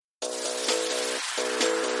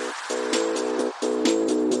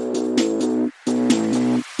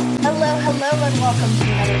Hello and welcome to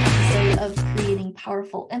another episode of Creating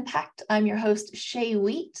Powerful Impact. I'm your host, Shay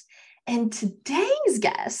Wheat, and today's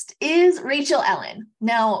guest is Rachel Ellen.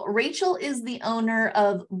 Now, Rachel is the owner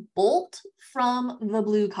of Bolt from the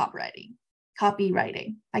Blue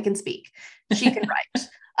Copywriting. I can speak. She can write.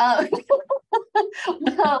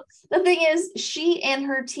 Well, the thing is, she and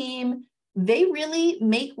her team, they really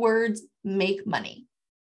make words make money.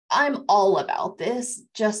 I'm all about this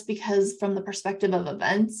just because from the perspective of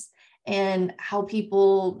events and how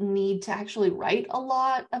people need to actually write a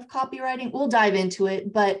lot of copywriting. We'll dive into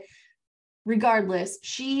it, but regardless,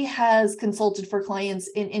 she has consulted for clients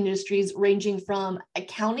in industries ranging from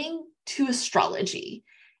accounting to astrology.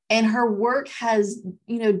 And her work has,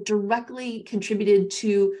 directly contributed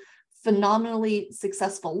to phenomenally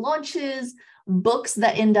successful launches, books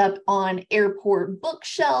that end up on airport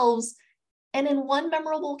bookshelves, and in one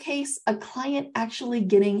memorable case, a client actually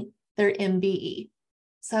getting their MBE.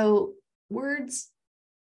 So words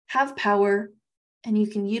have power and you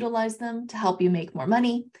can utilize them to help you make more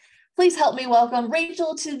money. Please help me welcome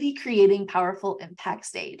Rachel to the Creating Powerful Impact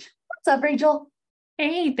stage. What's up, Rachel?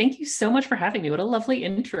 Hey, thank you so much for having me. What a lovely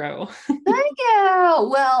intro. Thank you.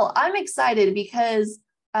 Well, I'm excited because,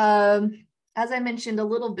 as I mentioned a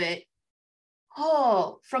little bit,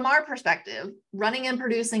 from our perspective, running and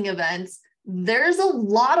producing events, there's a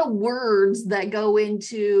lot of words that go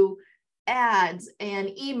into ads and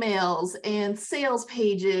emails and sales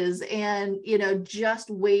pages and, just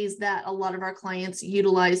ways that a lot of our clients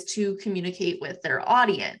utilize to communicate with their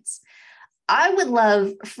audience. I would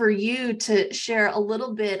love for you to share a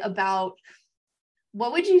little bit about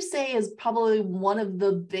what would you say is probably one of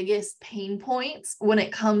the biggest pain points when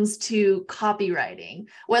it comes to copywriting,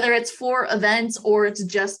 whether it's for events or it's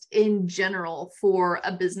just in general for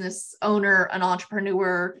a business owner, an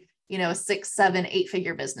entrepreneur, a 6, 7,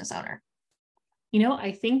 8-figure business owner?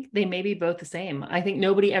 I think they may be both the same. I think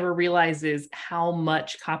nobody ever realizes how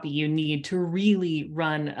much copy you need to really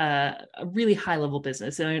run a really high level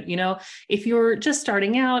business. And, if you're just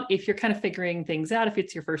starting out, if you're kind of figuring things out, if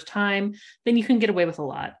it's your first time, then you can get away with a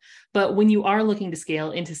lot. But when you are looking to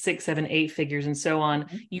scale into 6, 7, 8 figures and so on,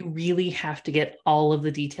 you really have to get all of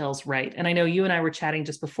the details right. And I know you and I were chatting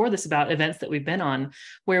just before this about events that we've been on,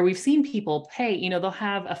 where we've seen people pay, they'll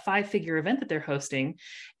have a 5-figure event that they're hosting,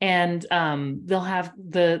 and they'll have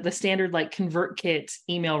the standard like ConvertKit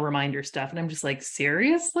email reminder stuff. And I'm just like,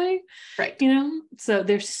 seriously? Right. So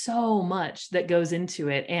there's so much that goes into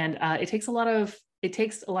it. And it takes a lot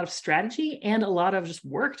of strategy and a lot of just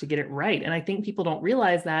work to get it right. And I think people don't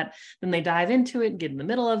realize that. Then they dive into it and get in the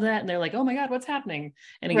middle of that. And they're like, oh my God, what's happening?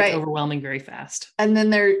 And it gets overwhelming very fast. And then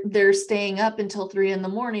they're staying up until 3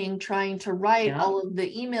 a.m. trying to write all of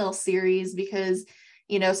the email series because,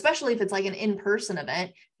 especially if it's like an in-person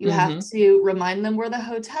event, you have to remind them where the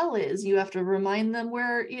hotel is. You have to remind them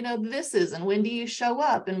where, this is and when do you show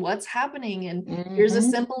up and what's happening. And here's a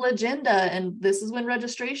simple agenda. And this is when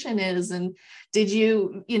registration is. And did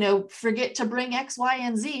you, forget to bring X, Y,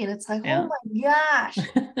 and Z? And it's like, oh my gosh.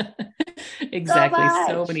 Exactly.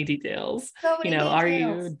 So many details. So many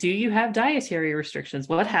details. Do you have dietary restrictions?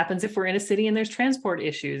 What happens if we're in a city and there's transport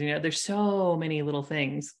issues? There's so many little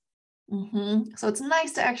things. So it's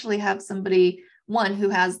nice to actually have somebody, one, who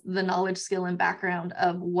has the knowledge, skill, and background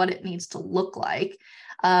of what it needs to look like,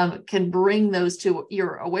 can bring those to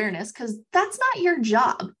your awareness, because that's not your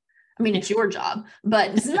job. I mean, it's your job, but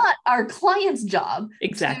it's not our client's job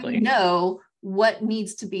exactly to know what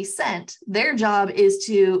needs to be sent. Their job is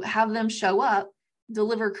to have them show up,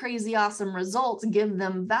 deliver crazy awesome results, give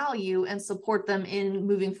them value, and support them in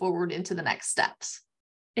moving forward into the next steps.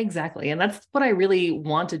 Exactly. And that's what I really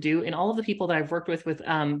want to do. And all of the people that I've worked with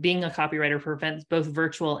being a copywriter for events, both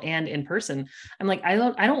virtual and in person, I'm like, I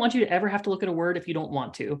don't want you to ever have to look at a word if you don't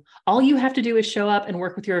want to. All you have to do is show up and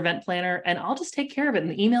work with your event planner, and I'll just take care of it. And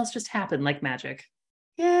the emails just happen like magic.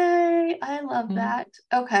 Yay. I love that.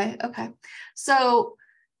 Okay. So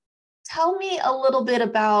tell me a little bit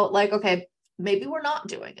about maybe we're not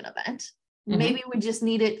doing an event. Maybe we just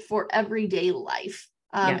need it for everyday life.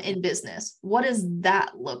 In business. What does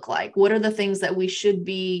that look like? What are the things that we should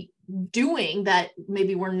be doing that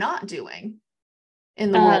maybe we're not doing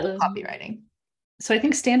in the world of copywriting? So I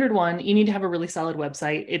think standard one, you need to have a really solid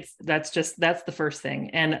website. That's the first thing.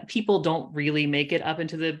 And people don't really make it up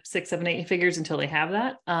into the 6, 7, 8 figures until they have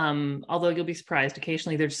that. Although you'll be surprised.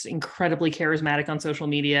 Occasionally they're just incredibly charismatic on social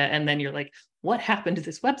media. And then you're like, what happened to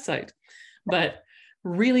this website? But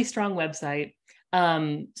really strong website.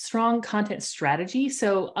 strong content strategy.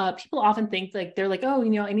 So people often think like, they're like, oh,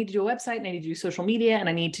 I need to do a website and I need to do social media and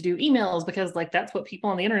I need to do emails because like, that's what people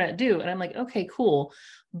on the internet do. And I'm like, okay, cool.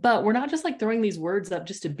 But we're not just like throwing these words up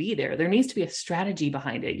just to be there. There needs to be a strategy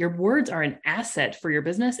behind it. Your words are an asset for your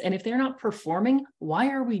business. And if they're not performing,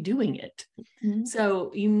 why are we doing it? Mm-hmm. So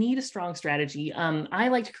you need a strong strategy. I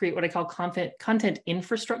like to create what I call content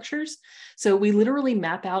infrastructures. So we literally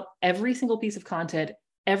map out every single piece of content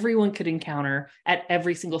everyone could encounter at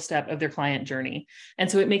every single step of their client journey. And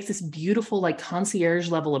so it makes this beautiful, like concierge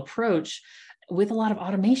level approach with a lot of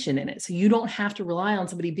automation in it. So you don't have to rely on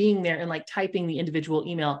somebody being there and like typing the individual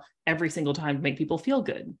email every single time to make people feel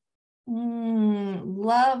good.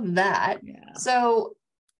 Love that. Yeah. So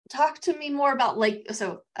talk to me more about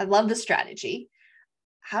so I love the strategy.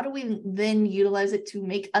 How do we then utilize it to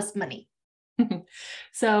make us money?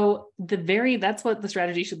 So that's what the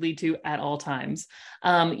strategy should lead to at all times.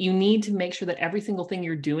 You need to make sure that every single thing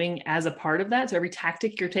you're doing as a part of that, so every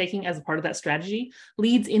tactic you're taking as a part of that strategy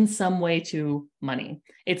leads in some way to money.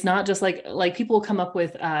 It's not just like people will come up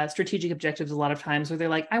with strategic objectives a lot of times where they're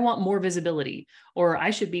like, I want more visibility, or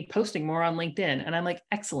I should be posting more on LinkedIn. And I'm like,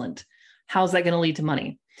 excellent. How's that going to lead to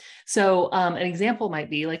money? So an example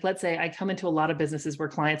might be like, let's say I come into a lot of businesses where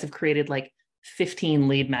clients have created like 15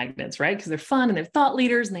 lead magnets, right? Because they're fun and they're thought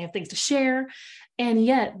leaders and they have things to share. And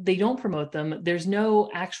yet they don't promote them. There's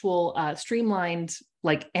no actual streamlined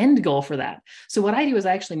like end goal for that. So what I do is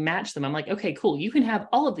I actually match them. I'm like, okay, cool. You can have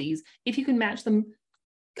all of these if you can match them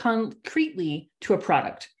concretely to a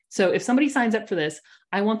product. So if somebody signs up for this,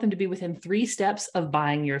 I want them to be within 3 steps of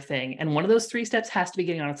buying your thing. And one of those 3 steps has to be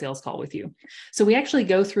getting on a sales call with you. So we actually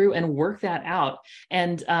go through and work that out.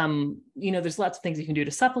 And, there's lots of things you can do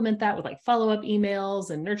to supplement that with like follow-up emails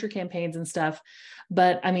and nurture campaigns and stuff.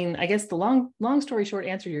 But I mean, I guess the long story short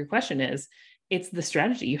answer to your question is it's the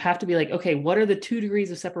strategy. You have to be like, okay, what are the 2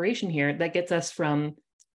 degrees of separation here that gets us from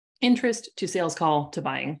interest to sales call to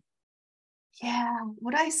buying? Yeah,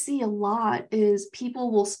 what I see a lot is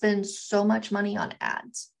people will spend so much money on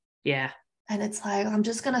ads. Yeah. And it's like, I'm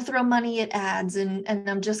just going to throw money at ads and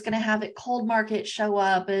I'm just going to have it cold market show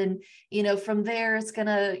up. And, from there, it's going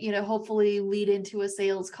to, hopefully lead into a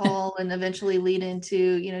sales call and eventually lead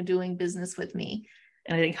into, doing business with me.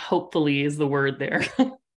 And I think hopefully is the word there.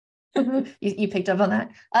 You picked up on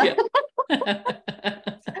that? Yeah.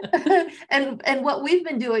 And what we've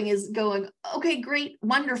been doing is going, okay, great,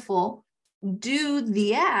 wonderful. Do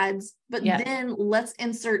the ads, but then let's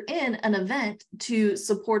insert in an event to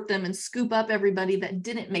support them and scoop up everybody that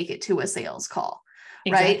didn't make it to a sales call.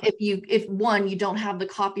 Exactly. Right. If you don't have the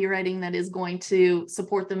copywriting that is going to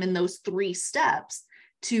support them in those 3 steps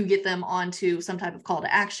to get them onto some type of call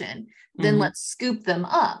to action, then let's scoop them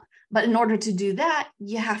up. But in order to do that,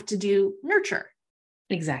 you have to do nurture.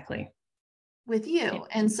 Exactly. With you. Yeah.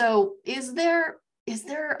 And so is there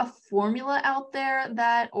a formula out there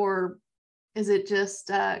or is it just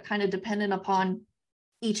kind of dependent upon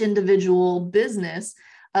each individual business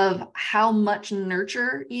of how much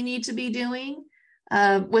nurture you need to be doing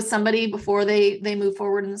with somebody before they move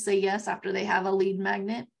forward and say yes after they have a lead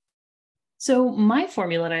magnet? So my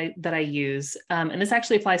formula that I use, and this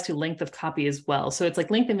actually applies to length of copy as well. So it's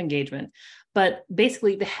like length of engagement, but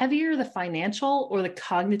basically the heavier the financial or the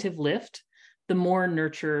cognitive lift, the more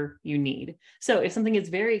nurture you need. So if something is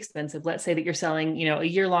very expensive, let's say that you're selling, a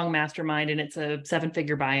year-long mastermind and it's a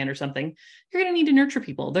 7-figure buy-in or something, you're going to need to nurture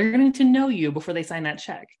people. They're going to need to know you before they sign that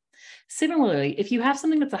check. Similarly, if you have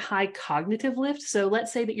something that's a high cognitive lift, so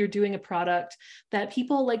let's say that you're doing a product that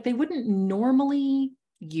people they wouldn't normally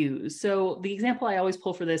use. So the example I always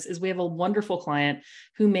pull for this is we have a wonderful client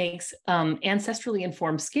who makes ancestrally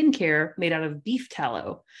informed skincare made out of beef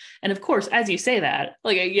tallow. And of course, as you say that,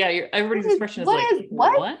 everybody's expression is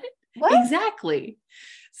what? Exactly.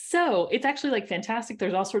 So it's actually fantastic.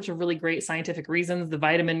 There's all sorts of really great scientific reasons. The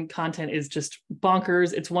vitamin content is just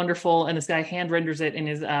bonkers. It's wonderful. And this guy hand renders it in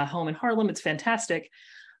his home in Harlem. It's fantastic.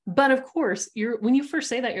 But of course, when you first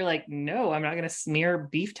say that, you're like, no, I'm not going to smear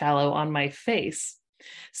beef tallow on my face.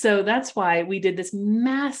 So that's why we did this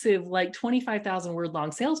massive 25,000 word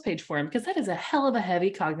long sales page for him, because that is a hell of a heavy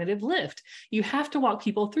cognitive lift. You have to walk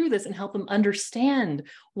people through this and help them understand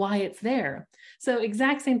why it's there. So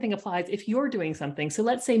exact same thing applies if you're doing something. So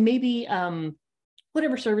let's say maybe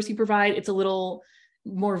whatever service you provide, it's a little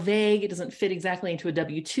more vague. It doesn't fit exactly into a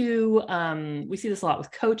W-2. We see this a lot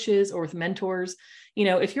with coaches or with mentors.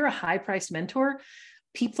 If you're a high-priced mentor,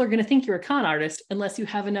 people are going to think you're a con artist unless you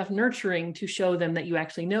have enough nurturing to show them that you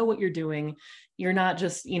actually know what you're doing. You're not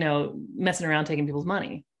just, messing around taking people's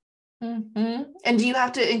money. And do you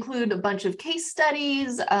have to include a bunch of case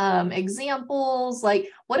studies, examples? Like,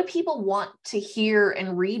 what do people want to hear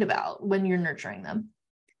and read about when you're nurturing them?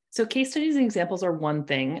 So case studies and examples are one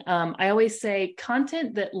thing. I always say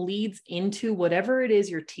content that leads into whatever it is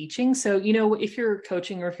you're teaching. So, if you're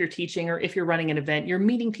coaching or if you're teaching or if you're running an event, you're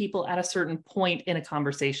meeting people at a certain point in a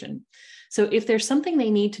conversation. So if there's something they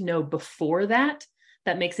need to know before that,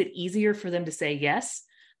 that makes it easier for them to say yes,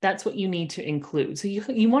 that's what you need to include. So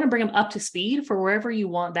you want to bring them up to speed for wherever you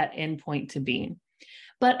want that endpoint to be.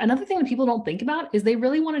 But another thing that people don't think about is they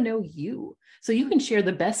really want to know you. So you can share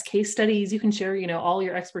the best case studies, you can share, all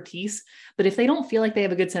your expertise, but if they don't feel like they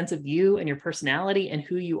have a good sense of you and your personality and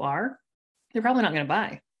who you are, they're probably not going to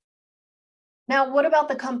buy. Now, what about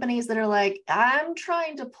the companies that are like, I'm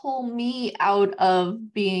trying to pull me out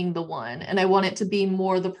of being the one, and I want it to be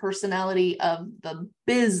more the personality of the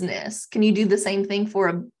business? Can you do the same thing for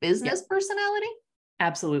a business personality?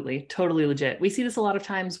 Absolutely. Totally legit. We see this a lot of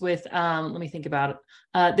times with, let me think about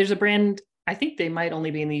it. There's a brand, I think they might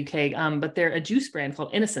only be in the UK, but they're a juice brand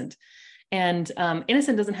called Innocent. And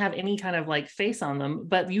Innocent doesn't have any kind of like face on them,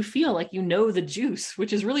 but you feel like the juice,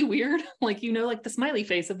 which is really weird. Like, like the smiley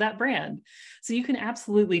face of that brand. So you can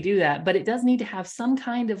absolutely do that, but it does need to have some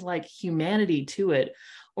kind of like humanity to it,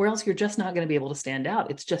 or else you're just not going to be able to stand out.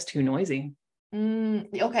 It's just too noisy.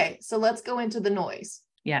 Okay, so let's go into the noise.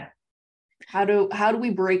 Yeah. How do we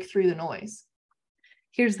break through the noise?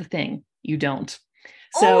 Here's the thing, you don't.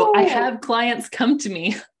 So I have clients come to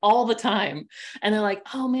me all the time and they're like,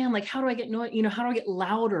 oh man, like, how do I get noise? How do I get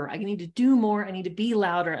louder? I need to do more. I need to be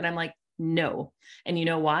louder. And I'm like, no. And you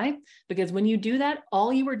know why? Because when you do that,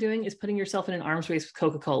 all you are doing is putting yourself in an arms race with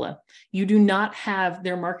Coca-Cola. You do not have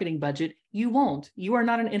their marketing budget. You won't. You are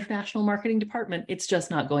not an international marketing department. It's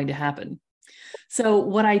just not going to happen. So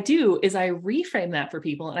what I do is I reframe that for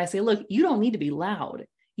people and I say, look, you don't need to be loud.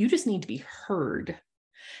 You just need to be heard.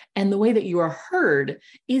 And the way that you are heard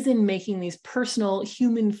is in making these personal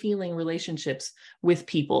human feeling relationships with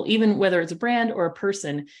people, even whether it's a brand or a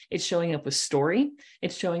person. It's showing up with story,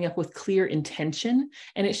 it's showing up with clear intention,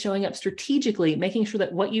 and it's showing up strategically, making sure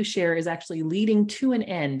that what you share is actually leading to an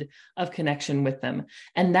end of connection with them.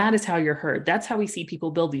 And that is how you're heard. That's how we see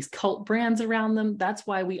people build these cult brands around them. That's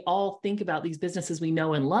why we all think about these businesses we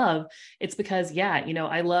know and love. It's because,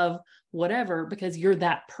 I love whatever, because you're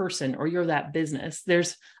that person or you're that business.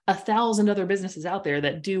 There's 1,000 other businesses out there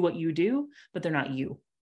that do what you do, but they're not you.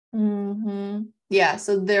 Yeah.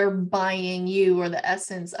 So they're buying you, or the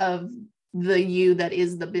essence of the you that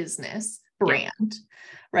is the business brand.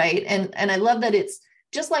 Right. And I love that it's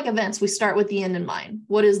just like events. We start with the end in mind.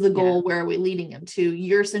 What is the goal? Where are we leading them to?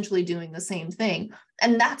 You're essentially doing the same thing.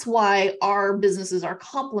 And that's why our businesses are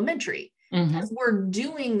complementary. Because we're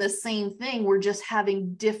doing the same thing. We're just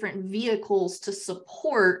having different vehicles to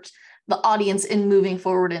support the audience in moving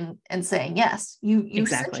forward and saying yes. You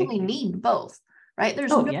essentially need both, right?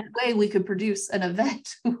 There's no way we could produce an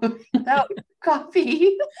event without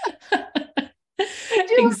coffee. Could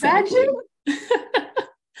you imagine?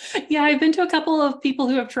 Yeah, I've been to a couple of people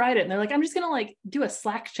who have tried it and they're like, I'm just going to like do a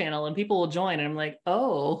Slack channel and people will join. And I'm like,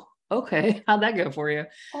 oh, okay. How'd that go for you?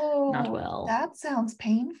 Not well. That sounds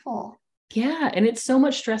painful. Yeah. And it's so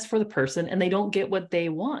much stress for the person and they don't get what they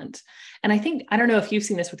want. And I don't know if you've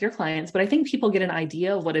seen this with your clients, but I think people get an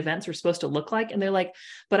idea of what events are supposed to look like. And they're like,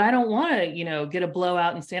 but I don't want to, get a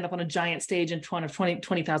blowout and stand up on a giant stage in front of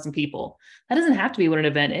 20,000 people. That doesn't have to be what an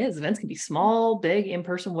event is. Events can be small, big, in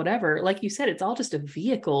person, whatever. Like you said, it's all just a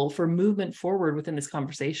vehicle for movement forward within this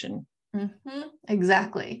conversation.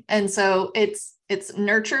 Exactly. And so it's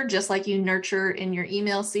nurture, just like you nurture in your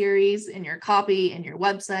email series, in your copy, in your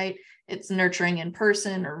website. It's nurturing in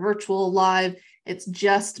person or virtual, live. It's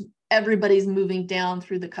just everybody's moving down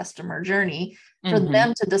through the customer journey for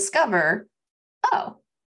them to discover, oh,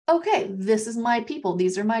 okay, this is my people.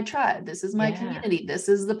 These are my tribe. This is my community. This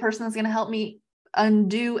is the person that's going to help me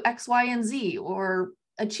undo X, Y, and Z or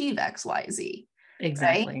achieve X, Y, Z.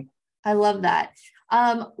 Exactly. Right? I love that.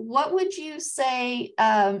 What would you say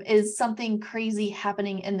is something crazy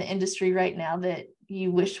happening in the industry right now that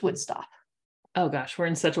you wish would stop? Oh gosh, we're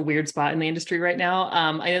in such a weird spot in the industry right now.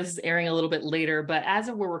 I know this is airing a little bit later, but as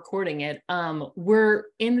of we're recording it, we're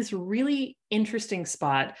in this really interesting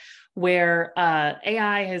spot where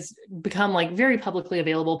AI has become like very publicly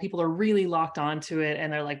available. People are really locked onto it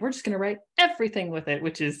and they're like, we're just going to write everything with it,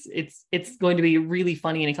 which is, it's going to be really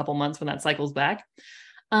funny in a couple months when that cycles back.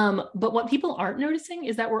 But what people aren't noticing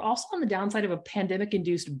is that we're also on the downside of a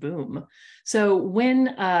pandemic-induced boom. So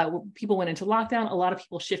when people went into lockdown, a lot of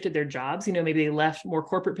people shifted their jobs. Maybe they left more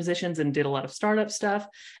corporate positions and did a lot of startup stuff.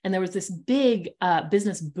 And there was this big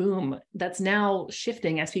business boom that's now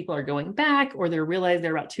shifting as people are going back, or they're realizing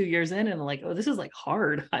they're about 2 years in and like, oh, this is like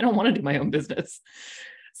hard. I don't want to do my own business.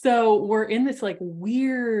 So we're in this like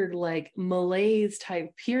weird, like malaise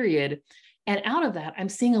type period. And out of that, I'm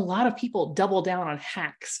seeing a lot of people double down on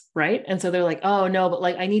hacks, right? And so they're like, oh no, but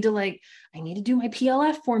like, I need to do my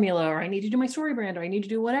PLF formula, or I need to do my story brand, or I need to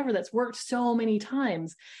do whatever that's worked so many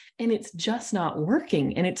times. And it's just not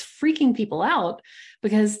working. And it's freaking people out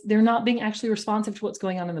because they're not being actually responsive to what's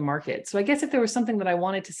going on in the market. So I guess if there was something that I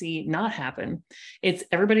wanted to see not happen, it's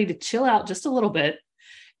everybody to chill out just a little bit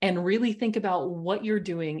and really think about what you're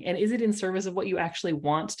doing. And is it in service of what you actually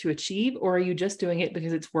want to achieve? Or are you just doing it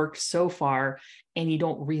because it's worked so far and you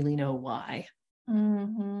don't really know why?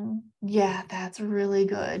 Mm-hmm. Yeah, that's really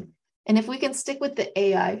good. And if we can stick with the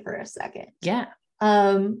AI for a second. Yeah.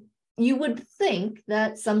 You would think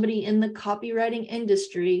that somebody in the copywriting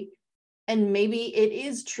industry, and maybe it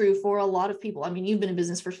is true for a lot of people. I mean, you've been in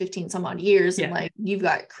business for 15 some odd years, and like you've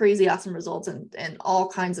got crazy awesome results and all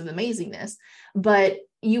kinds of amazingness. But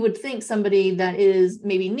you would think somebody that is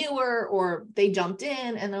maybe newer, or they jumped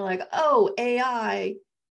in and they're like, oh, AI,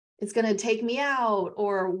 it's going to take me out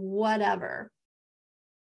or whatever.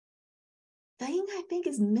 The thing I think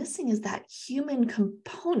is missing is that human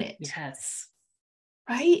component. Yes.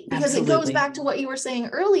 Right? Because Absolutely. It goes back to what you were saying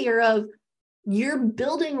earlier of you're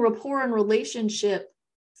building rapport and relationship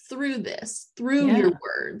through your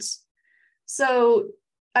words. So,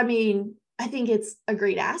 I mean, I think it's a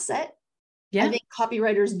great asset. Yeah. I think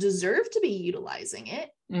copywriters deserve to be utilizing it.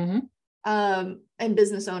 Mm-hmm. And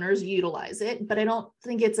business owners utilize it, but I don't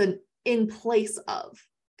think it's an in place of,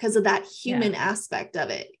 because of that human aspect of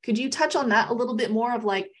it. Could you touch on that a little bit more of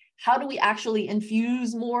like, how do we actually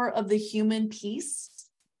infuse more of the human piece?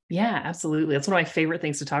 Yeah, absolutely. That's one of my favorite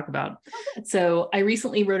things to talk about. Okay. So I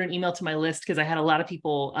recently wrote an email to my list because I had a lot of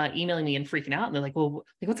people emailing me and freaking out. And they're like, well,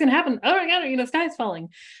 like, what's going to happen? Oh my God, sky's falling.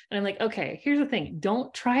 And I'm like, okay, here's the thing.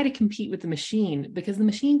 Don't try to compete with the machine, because the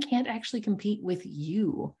machine can't actually compete with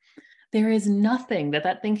you. There is nothing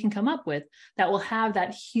that thing can come up with that will have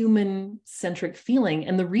that human centric feeling.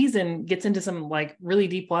 And the reason gets into some like really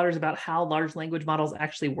deep waters about how large language models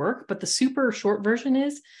actually work. But the super short version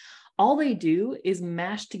is, all they do is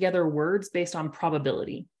mash together words based on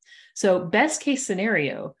probability. So best case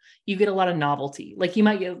scenario, you get a lot of novelty. Like you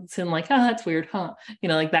might get some like, oh, that's weird, huh?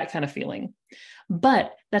 Like that kind of feeling.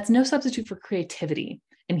 But that's no substitute for creativity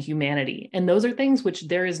and humanity. And those are things which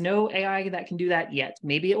there is no AI that can do that yet.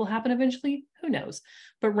 Maybe it will happen eventually. Who knows?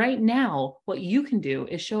 But right now, what you can do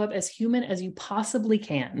is show up as human as you possibly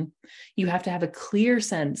can. You have to have a clear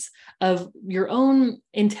sense of your own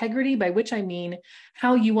integrity, by which I mean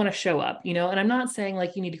how you want to show up, and I'm not saying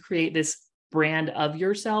like you need to create this brand of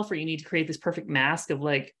yourself, or you need to create this perfect mask of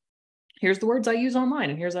like, here's the words I use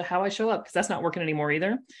online and here's how I show up, because that's not working anymore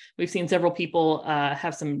either. We've seen several people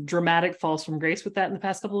have some dramatic falls from grace with that in the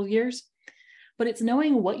past couple of years. But it's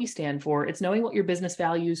knowing what you stand for. It's knowing what your business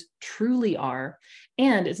values truly are.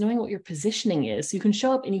 And it's knowing what your positioning is. So you can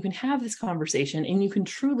show up and you can have this conversation and you can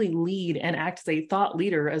truly lead and act as a thought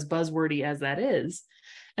leader, as buzzwordy as that is,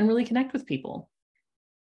 and really connect with people.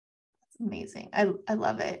 That's amazing. I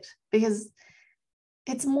love it, because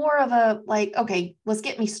it's more of a like, okay, let's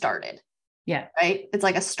get me started. Yeah. Right. It's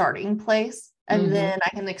like a starting place. And then I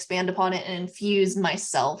can expand upon it and infuse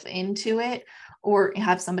myself into it, or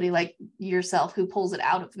have somebody like yourself who pulls it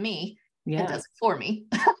out of me and does it for me.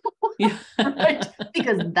 Right?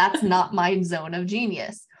 Because that's not my zone of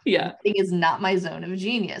genius. Writing is not my zone of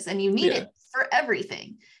genius. And you need it for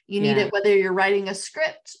everything. You need it whether you're writing a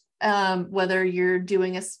script, whether you're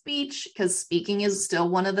doing a speech, because speaking is still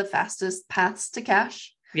one of the fastest paths to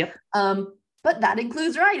cash. Yep. But that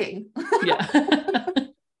includes writing. Yeah.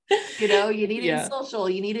 You need it in social,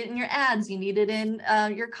 you need it in your ads, you need it in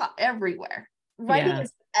everywhere. Writing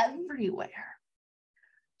is everywhere.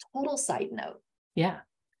 Total side note. Yeah. I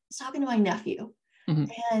was talking to my nephew,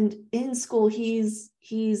 and in school, he's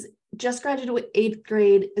just graduated 8th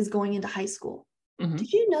grade, is going into high school.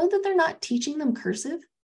 Did you know that they're not teaching them cursive?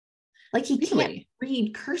 Like he can't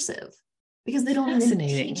read cursive because they don't even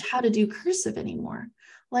teach how to do cursive anymore.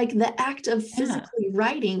 Like the act of physically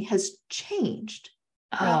writing has changed.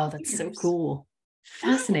 Oh, that's so cool.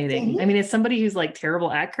 Fascinating. I mean, as somebody who's like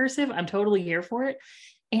terrible at cursive, I'm totally here for it.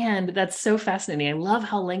 And that's so fascinating. I love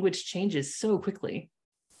how language changes so quickly.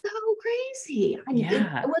 So crazy.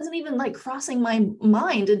 It wasn't even like crossing my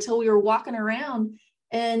mind until we were walking around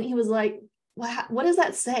and he was like, what does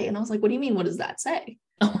that say? And I was like, what do you mean? What does that say?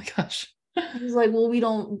 Oh my gosh. He was like,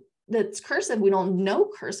 well, that's cursive. We don't know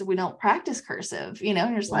cursive. We don't practice cursive, and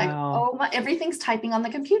you're just like, Wow. oh my, everything's typing on the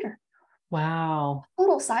computer. Wow.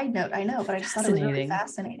 Total side note, I know, but I just thought it was really Fascinating.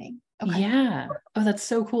 fascinating. Okay. Yeah. Oh, that's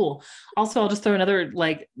so cool. Also, I'll just throw another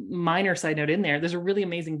like minor side note in there. There's a really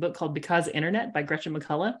amazing book called Because Internet by Gretchen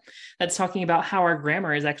McCullough that's talking about how our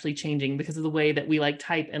grammar is actually changing because of the way that we like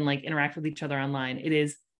type and like interact with each other online. It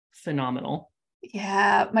is phenomenal.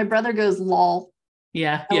 Yeah. My brother goes lol,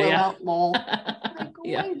 Yeah. Yeah. LOL, lol. Yeah. Like, oh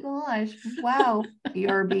Yeah. my gosh. Wow.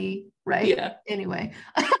 BRB, right? Yeah. Anyway.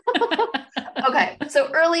 Okay.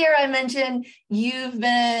 So earlier I mentioned you've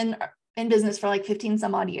been in business for like 15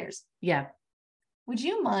 some odd years. Yeah. Would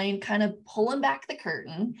you mind kind of pulling back the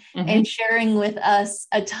curtain and Mm-hmm. sharing with us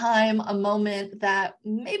a time, a moment that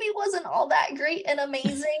maybe wasn't all that great and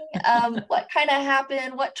amazing? What kind of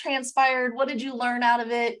happened? What transpired? What did you learn out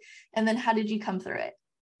of it? And then how did you come through it?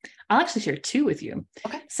 I'll actually share two with you.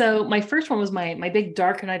 Okay. So my first one was my big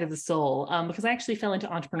dark night of the soul, because I actually fell into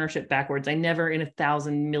entrepreneurship backwards. I never in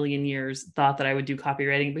 1,000,000,000 years thought that I would do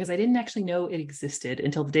copywriting because I didn't actually know it existed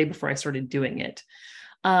until the day before I started doing it.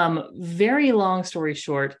 Very long story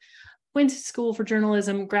short, went to school for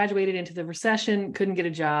journalism, graduated into the recession, couldn't get a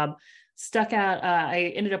job, stuck out.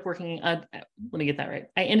 I ended up working, let me get that right.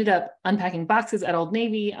 I ended up unpacking boxes at Old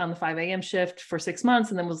Navy on the 5 a.m. shift for 6 months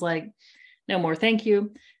and then was like, no more, thank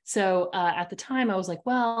you. So at the time I was like,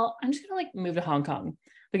 well, I'm just going to like move to Hong Kong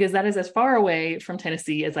because that is as far away from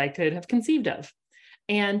Tennessee as I could have conceived of.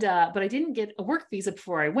 And, but I didn't get a work visa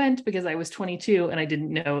before I went because I was 22 and I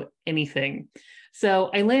didn't know anything. So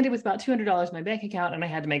I landed with about $200 in my bank account and I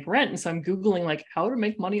had to make rent. And so I'm Googling like how to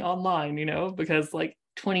make money online, because like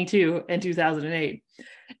 22 and 2008.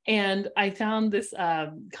 And I found this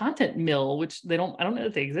content mill, which I don't know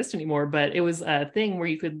if they exist anymore, but it was a thing where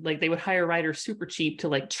you could like, they would hire writers super cheap to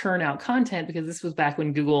like churn out content because this was back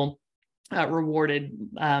when Google rewarded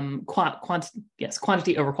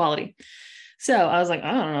quantity over quality. So I was like,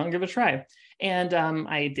 I don't know, I'll give it a try. And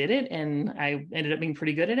I did it and I ended up being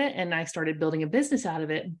pretty good at it. And I started building a business out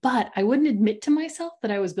of it. But I wouldn't admit to myself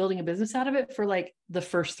that I was building a business out of it for like the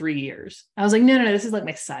first 3 years. I was like, no, this is like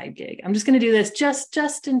my side gig. I'm just going to do this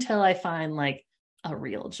just until I find like a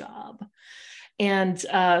real job. And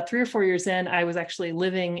 3 or 4 years in, I was actually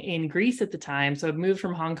living in Greece at the time. So I moved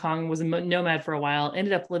from Hong Kong, was a nomad for a while,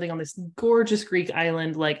 ended up living on this gorgeous Greek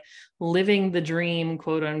island, like living the dream,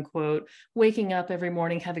 quote unquote, waking up every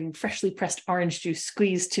morning, having freshly pressed orange juice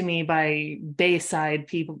squeezed to me by Bayside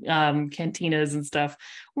people, cantinas and stuff,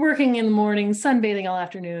 working in the morning, sunbathing all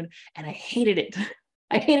afternoon. And I hated it.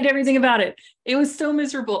 I hated everything about it. It was so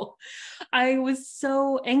miserable. I was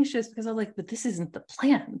so anxious because I was like, but this isn't the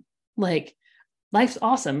plan. Like, life's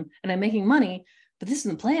awesome and I'm making money, but this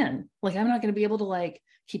isn't the plan. Like, I'm not going to be able to like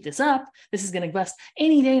keep this up. This is going to bust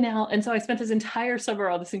any day now. And so I spent this entire summer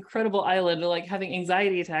on this incredible island, like having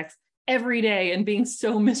anxiety attacks every day and being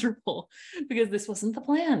so miserable because this wasn't the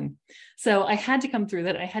plan. So I had to come through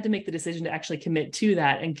that. I had to make the decision to actually commit to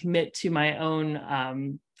that and commit to my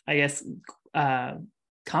own,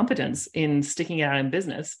 competence in sticking it out in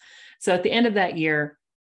business. So at the end of that year,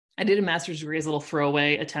 I did a master's degree as a little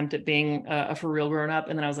throwaway attempt at being a for real grown up.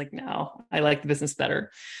 And then I was like, no, I like the business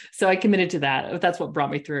better. So I committed to that. That's what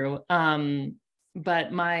brought me through.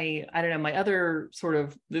 But my other sort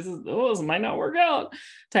of, this might not work out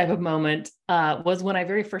type of moment was when I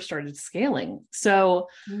very first started scaling. So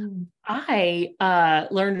I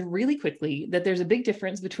learned really quickly that there's a big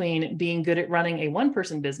difference between being good at running a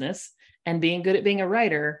one-person business and being good at being a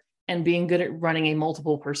writer and being good at running a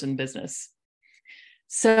multiple person business.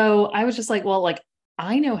 So I was just like, well, like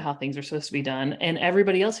I know how things are supposed to be done and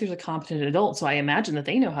everybody else here's a competent adult. So I imagine that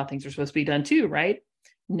they know how things are supposed to be done too, right?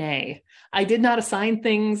 Nay, I did not assign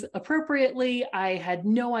things appropriately. I had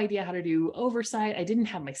no idea how to do oversight. I didn't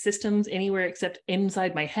have my systems anywhere except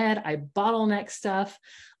inside my head. I bottleneck stuff.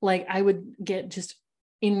 Like I would get just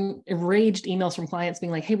enraged emails from clients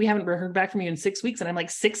being like, hey, we haven't heard back from you in 6 weeks. And I'm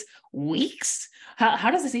like, 6 weeks?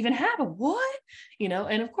 How does this even happen? What?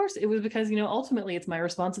 And of course it was because, ultimately it's my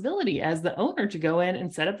responsibility as the owner to go in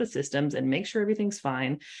and set up the systems and make sure everything's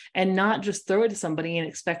fine and not just throw it to somebody and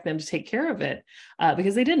expect them to take care of it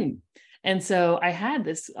because they didn't. And so I had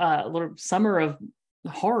this little summer of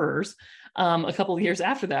horrors a couple of years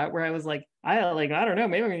after that where I was like, I don't know,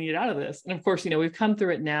 maybe I'm gonna get out of this. And of course, we've come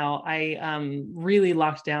through it now. I really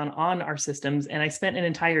locked down on our systems and I spent an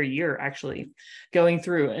entire year actually going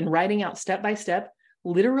through and writing out step by step,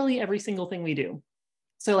 literally every single thing we do.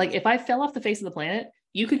 So like if I fell off the face of the planet,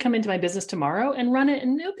 you could come into my business tomorrow and run it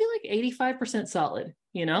and it would be like 85% solid,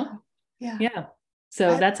 Yeah. Yeah.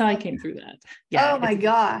 So that's how I came through that. Yeah. Oh my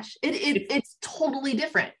gosh. It's totally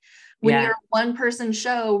different when Yeah. you're one person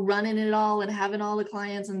show running it all and having all the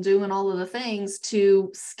clients and doing all of the things to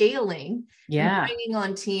scaling and Yeah. bringing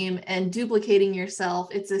on team and duplicating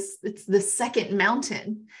yourself. It's the second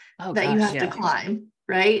mountain Oh that you gosh. have to Yeah. climb,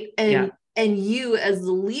 right? Yeah. And you as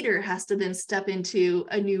the leader has to then step into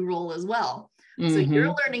a new role as well. So you're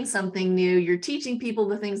Mm-hmm. learning something new. You're teaching people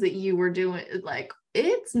the things that you were doing. Like,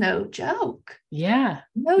 it's no joke. Yeah.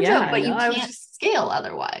 No Yeah. joke, I but you know. I was can't just, scale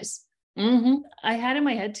otherwise. I had in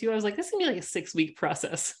my head too. I was like, this is gonna be like a 6-week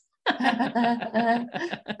process. Oh,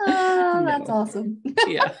 that's No. awesome.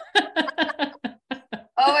 Yeah.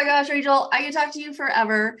 Oh my gosh, Rachel, I could talk to you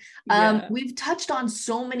forever. Yeah. We've touched on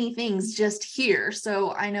so many things just here.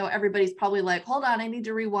 So I know everybody's probably like, hold on, I need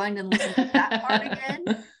to rewind and listen to that part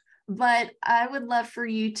again. But I would love for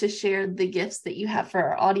you to share the gifts that you have for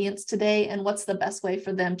our audience today and what's the best way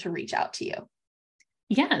for them to reach out to you.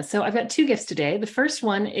 Yeah, so I've got 2 gifts today. The first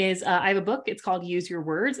one is I have a book. It's called Use Your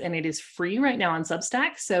Words, and it is free right now on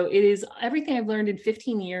Substack. So it is everything I've learned in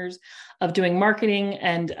 15 years of doing marketing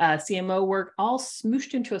and CMO work, all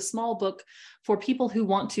smooshed into a small book for people who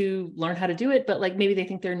want to learn how to do it, but like maybe they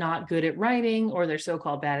think they're not good at writing or they're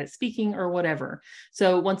so-called bad at speaking or whatever.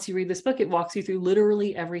 So once you read this book, it walks you through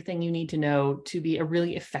literally everything you need to know to be a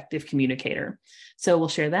really effective communicator. So we'll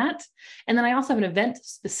share that. And then I also have an event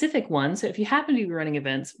specific one. So if you happen to be running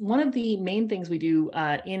events, one of the main things we do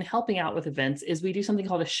in helping out with events is we do something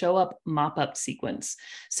called a show up mop up sequence.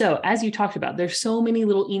 So as you talked about, there's so many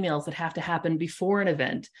little emails that have to happen before an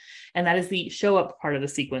event. And that is the show up part of the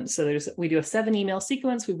sequence. So we do a 7 email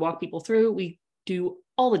sequence. We walk people through, we do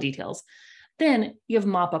all the details. Then you have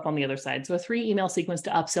mop up on the other side. So a 3 email sequence to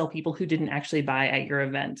upsell people who didn't actually buy at your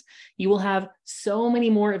event. You will have so many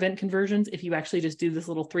more event conversions if you actually just do this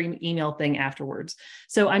little 3 email thing afterwards.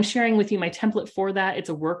 So I'm sharing with you my template for that. It's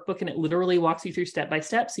a workbook and it literally walks you through step by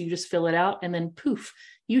step. So you just fill it out and then poof,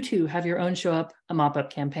 you too have your own show up, a mop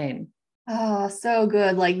up campaign. Oh, so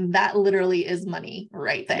good. Like that literally is money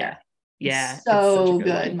right there. Yeah. Yeah. So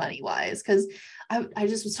good money wise. Cause I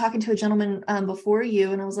just was talking to a gentleman before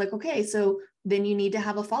you and I was like, okay, so then you need to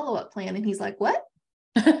have a follow-up plan. And he's like, what?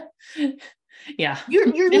 Yeah.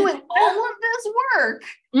 You're doing all of this work.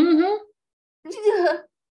 Mm-hmm.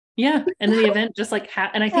 Yeah. And then the event just like,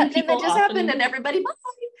 and I think people and that just happened and everybody bye.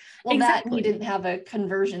 Well, exactly. that he didn't have a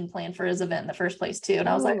conversion plan for his event in the first place too. And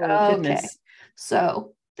I was like, oh, okay, goodness.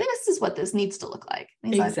 So this is what this needs to look like.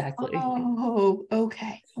 And he's Exactly. like, oh,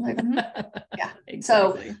 okay. I'm like, yeah. Exactly.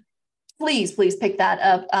 So please pick that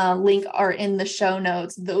up. Link are in the show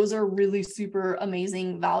notes. Those are really super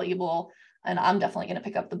amazing, valuable. And I'm definitely going to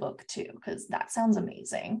pick up the book too, because that sounds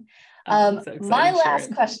amazing. So my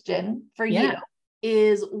last question for you Yeah.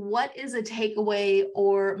 is, what is a takeaway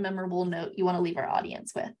or memorable note you want to leave our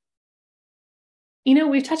audience with?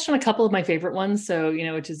 We've touched on a couple of my favorite ones. So,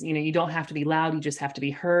 which is, you don't have to be loud, you just have to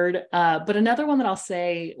be heard. But another one that I'll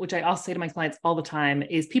say, which I also say to my clients all the time,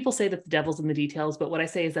 is people say that the devil's in the details, but what I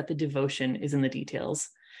say is that the devotion is in the details.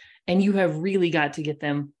 And you have really got to get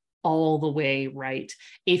them all the way right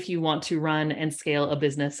if you want to run and scale a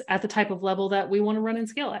business at the type of level that we want to run and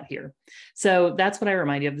scale at here. So that's what I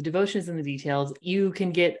remind you of. The devotion is in the details. You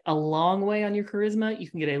can get a long way on your charisma. You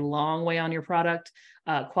can get a long way on your product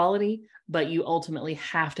quality, but you ultimately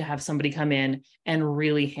have to have somebody come in and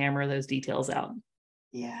really hammer those details out.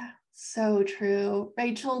 Yeah, so true.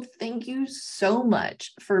 Rachel, thank you so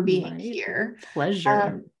much for being here.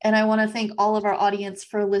 Pleasure. And I want to thank all of our audience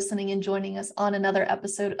for listening and joining us on another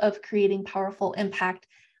episode of Creating Powerful Impact.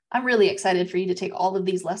 I'm really excited for you to take all of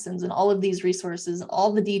these lessons and all of these resources and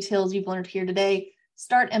all the details you've learned here today,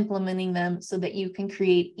 start implementing them so that you can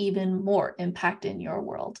create even more impact in your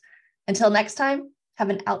world. Until next time, have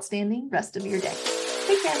an outstanding rest of your day.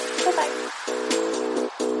 Take care. Bye-bye.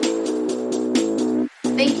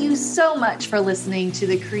 Thank you so much for listening to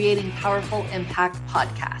the Creating Powerful Impact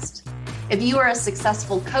podcast. If you are a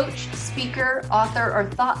successful coach, speaker, author, or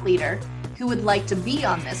thought leader who would like to be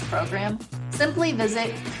on this program, simply visit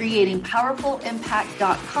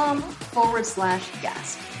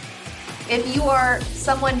creatingpowerfulimpact.com/guest. If you are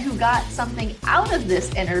someone who got something out of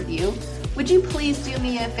this interview, would you please do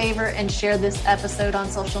me a favor and share this episode on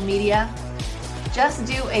social media? Just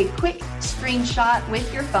do a quick screenshot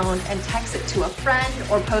with your phone and text it to a friend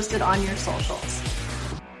or post it on your socials.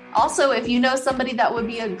 Also, if you know somebody that would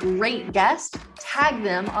be a great guest, tag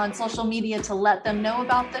them on social media to let them know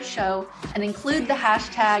about the show and include the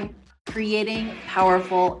hashtag Creating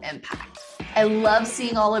Powerful Impact. I love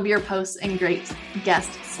seeing all of your posts and great guest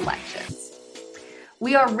selections.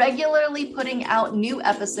 We are regularly putting out new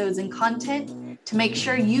episodes and content To make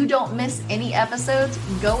sure you don't miss any episodes,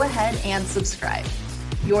 go ahead and subscribe.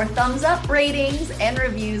 Your thumbs up, ratings, and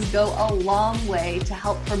reviews go a long way to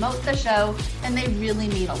help promote the show, and they really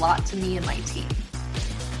mean a lot to me and my team.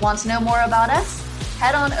 Want to know more about us?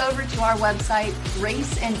 Head on over to our website,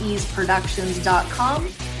 graceandeaseproductions.com,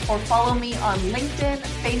 or follow me on LinkedIn,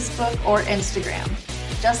 Facebook, or Instagram.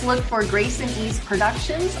 Just look for Grace and Ease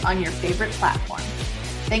Productions on your favorite platform.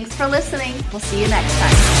 Thanks for listening. We'll see you next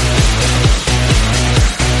time.